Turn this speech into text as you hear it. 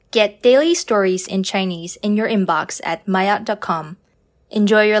Get daily stories in Chinese in your inbox at maya.com.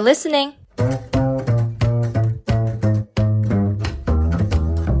 Enjoy your listening!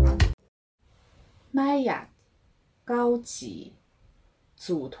 Maya 高级，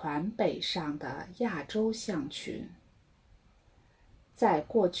组团北上的亚洲象群。在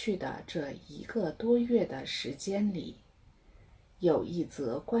过去的这1个多月的时间里，有一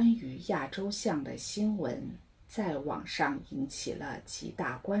则关于亚洲象的新闻在网上引起了极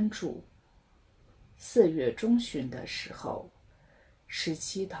大关注。4月中旬的时候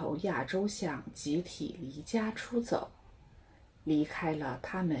，17头亚洲象集体离家出走，离开了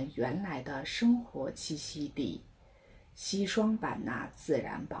他们原来的生活栖息地西双版纳自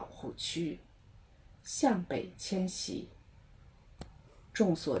然保护区，向北迁徙。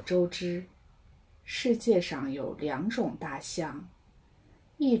众所周知，世界上有2种大象，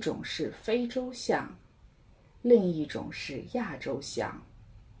一种是非洲象，另一种是亚洲象。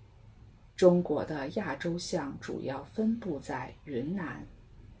中国的亚洲象主要分布在云南，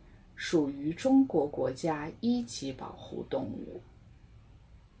属于中国国家1级保护动物。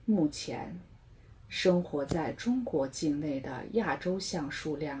目前，生活在中国境内的亚洲象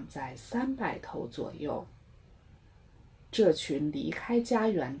数量在300头左右。这群离开家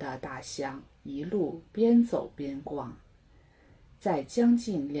园的大象一路边走边逛，在将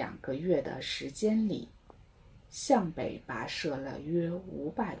近2个月的时间里，向北跋涉了约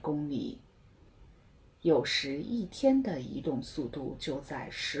500公里，有时一天的移动速度就在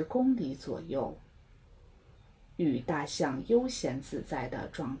10公里左右。与大象悠闲自在的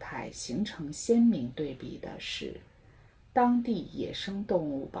状态形成鲜明对比的是，当地野生动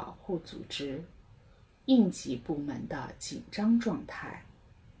物保护组织应急部门的紧张状态。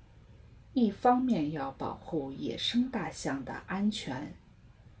一方面要保护野生大象的安全，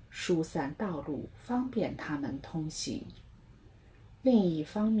疏散道路方便它们通行；另一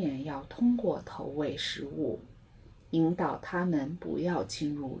方面要通过投喂食物，引导它们不要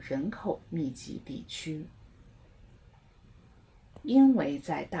进入人口密集地区。因为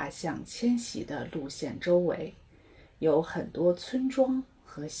在大象迁徙的路线周围有很多村庄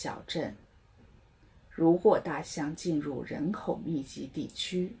和小镇，如果大象进入人口密集地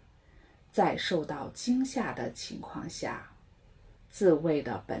区，在受到惊吓的情况下，自卫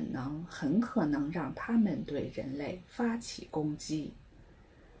的本能很可能让它们对人类发起攻击，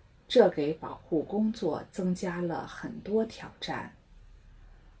这给保护工作增加了很多挑战。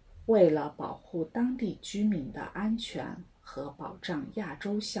为了保护当地居民的安全和保障亚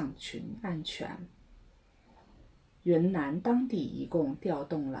洲象群安全，云南当地一共调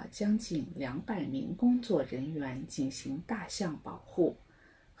动了将近200名工作人员进行大象保护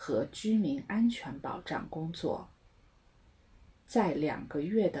和居民安全保障工作。在2个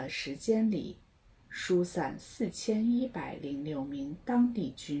月的时间里，疏散4106名当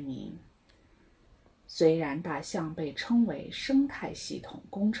地居民。虽然大象被称为生态系统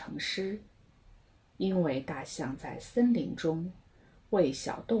工程师，因为大象在森林中为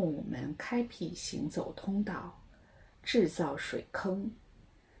小动物们开辟行走通道，制造水坑，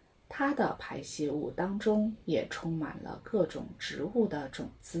它的排泄物当中也充满了各种植物的种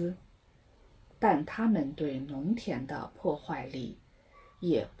子，但它们对农田的破坏力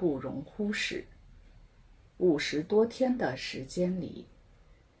也不容忽视。50多天的时间里，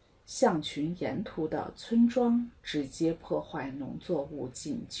象群沿途的村庄直接破坏农作物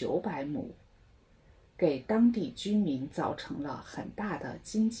近900亩，给当地居民造成了很大的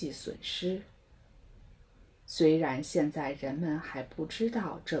经济损失。虽然现在人们还不知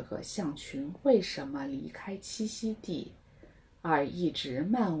道这个象群为什么离开栖息地，而一直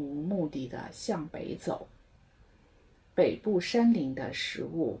漫无目的地向北走，北部山林的食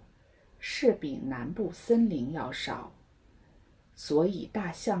物是比南部森林要少，所以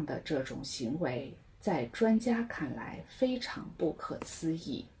大象的这种行为在专家看来非常不可思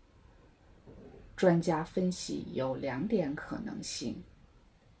议。专家分析有2点可能性：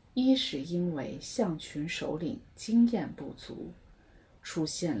一是因为象群首领经验不足，出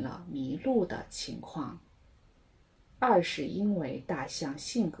现了迷路的情况；二是因为大象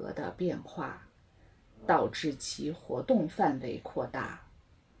性格的变化，导致其活动范围扩大，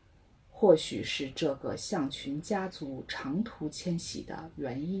或许是这个象群家族长途迁徙的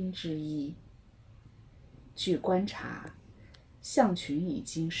原因之一。据观察，象群已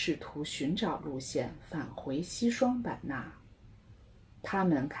经试图寻找路线返回西双版纳，它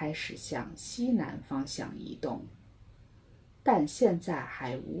们开始向西南方向移动，但现在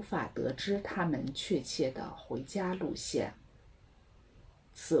还无法得知它们确切的回家路线。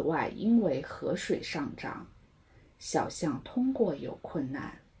此外，因为河水上涨，小象通过有困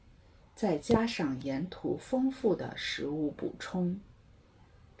难，再加上沿途丰富的食物补充，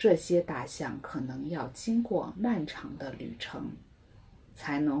这些大象可能要经过漫长的旅程，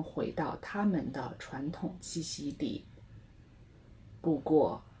才能回到他们的传统栖息地。不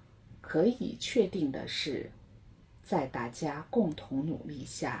过，可以确定的是，在大家共同努力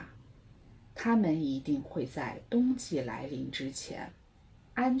下，他们一定会在冬季来临之前，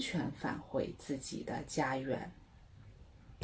安全返回自己的家园。